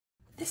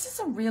This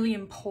is a really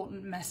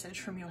important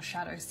message from your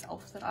shadow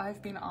self that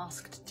I've been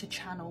asked to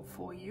channel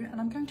for you, and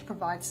I'm going to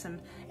provide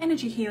some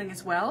energy healing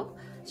as well.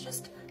 So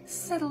just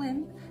settle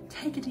in,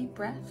 take a deep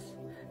breath,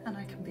 and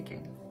I can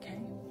begin,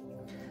 okay?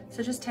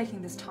 So just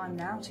taking this time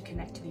now to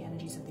connect to the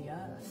energies of the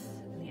earth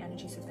and the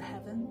energies of the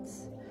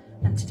heavens,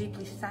 and to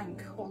deeply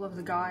thank all of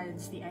the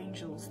guides, the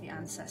angels, the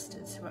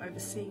ancestors who are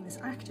overseeing this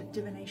act of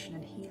divination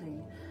and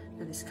healing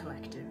for this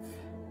collective.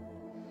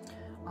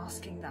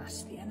 Asking that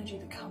the energy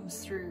that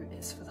comes through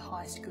is for the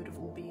highest good of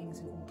all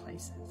beings in all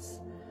places.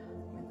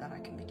 With that I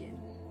can begin.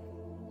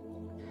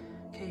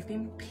 Okay, you've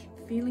been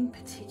feeling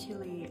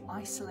particularly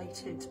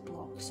isolated,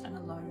 blocked and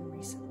alone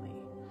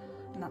recently,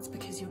 and that's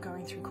because you're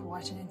going through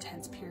quite an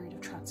intense period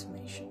of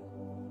transformation.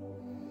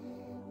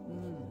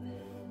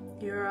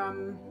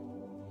 I'm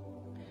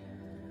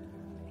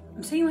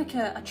seeing like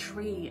a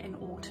tree in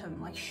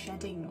autumn, like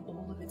shedding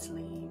all of its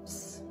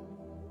leaves,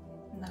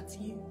 and that's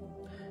you.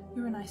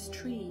 You're a nice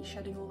tree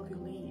shedding all of your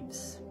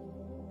leaves.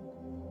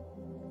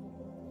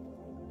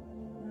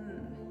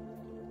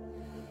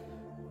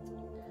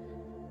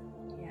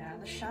 Yeah,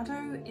 the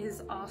shadow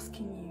is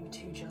asking you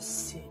to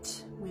just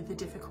sit with the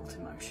difficult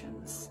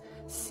emotions.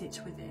 Sit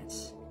with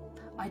it.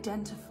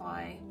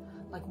 Identify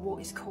like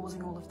what is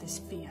causing all of this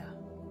fear,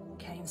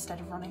 okay, instead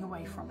of running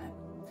away from it.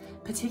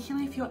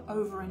 Particularly if you're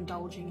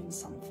overindulging in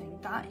something.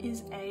 That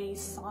is a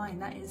sign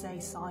that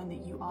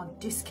you are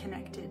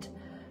disconnected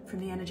from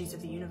the energies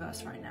of the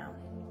universe right now.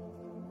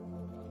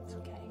 It's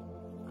okay.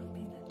 I've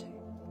been there too.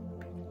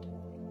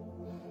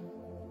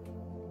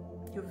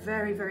 You're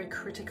very, very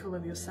critical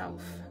of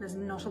yourself. There's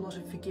not a lot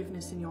of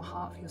forgiveness in your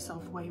heart for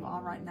yourself where you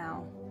are right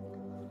now.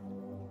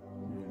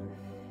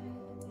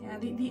 Yeah,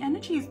 the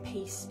energy of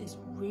peace is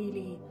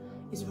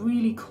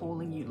really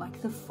calling you. Like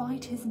the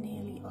fight is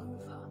nearly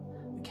over.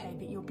 Okay,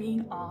 but you're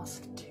being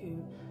asked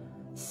to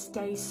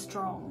stay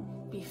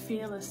strong, be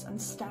fearless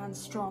and stand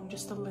strong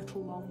just a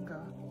little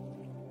longer.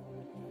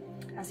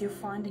 As you're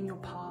finding your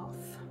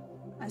path,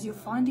 as you're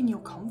finding your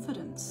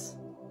confidence.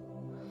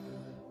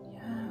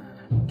 Yeah,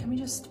 can we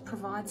just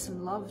provide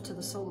some love to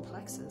the solar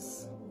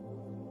plexus?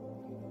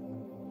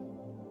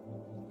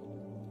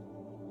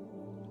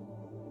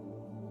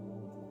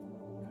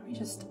 Can we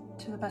just,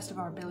 to the best of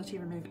our ability,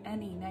 remove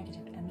any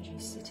negative energy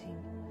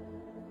sitting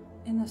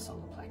in the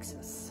solar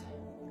plexus?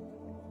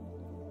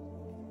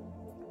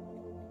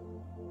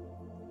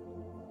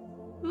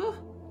 Ooh.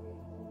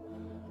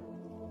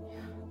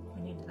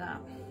 We needed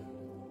that.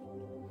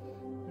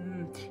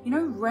 You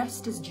know,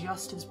 rest is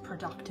just as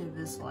productive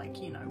as,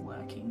 like, you know,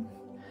 working.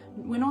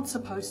 We're not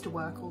supposed to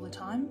work all the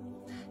time.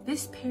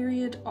 This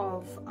period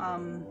of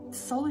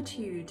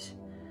solitude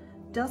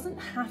doesn't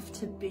have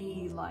to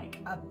be like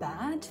a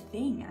bad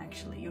thing,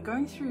 actually. You're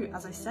going through,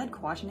 as I said,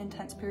 quite an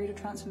intense period of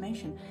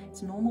transformation.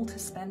 It's normal to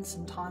spend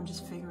some time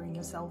just figuring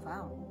yourself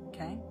out,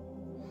 okay?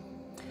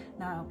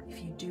 Now,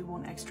 if you do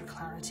want extra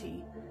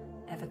clarity,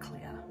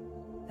 Everclear.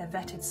 They're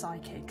vetted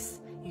psychics.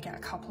 You get a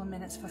couple of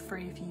minutes for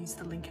free if you use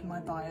the link in my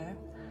bio.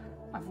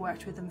 I've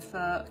worked with them for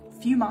a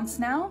few months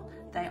now.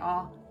 They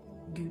are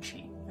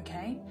Gucci,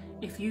 okay?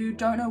 If you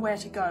don't know where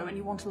to go and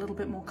you want a little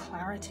bit more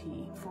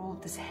clarity for all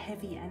of this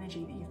heavy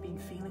energy that you've been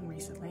feeling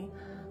recently,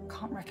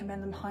 can't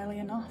recommend them highly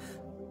enough,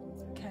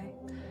 okay?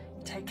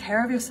 Take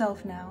care of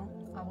yourself now.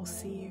 I will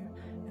see you